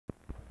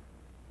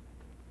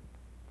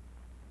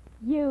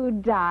You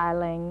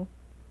darling.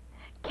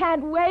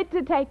 Can't wait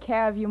to take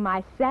care of you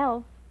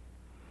myself.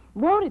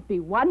 Won't it be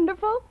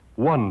wonderful?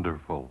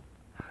 Wonderful.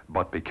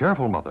 But be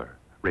careful, Mother.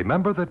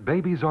 Remember that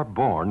babies are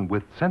born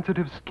with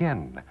sensitive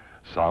skin.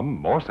 Some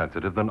more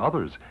sensitive than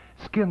others.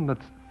 Skin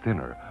that's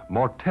thinner,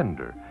 more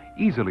tender,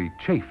 easily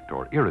chafed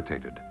or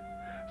irritated.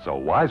 So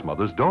wise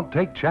mothers don't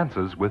take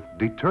chances with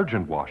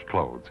detergent-washed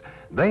clothes.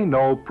 They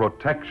know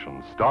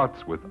protection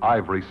starts with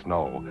Ivory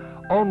Snow.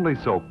 Only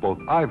soap, both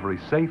Ivory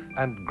safe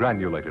and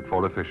granulated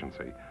for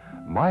efficiency.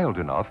 Mild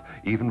enough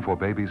even for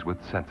babies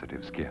with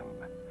sensitive skin.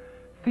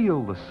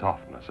 Feel the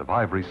softness of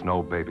Ivory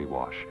Snow baby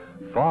wash,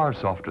 far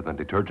softer than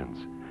detergents.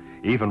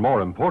 Even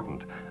more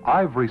important,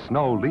 Ivory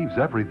Snow leaves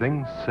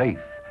everything safe.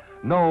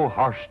 No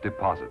harsh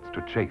deposits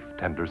to chafe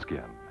tender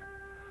skin.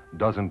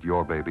 Doesn't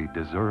your baby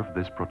deserve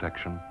this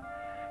protection?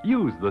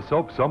 Use the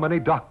soap so many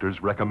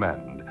doctors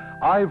recommend.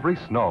 Ivory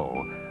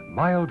Snow,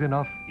 mild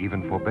enough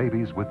even for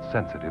babies with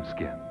sensitive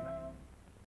skin.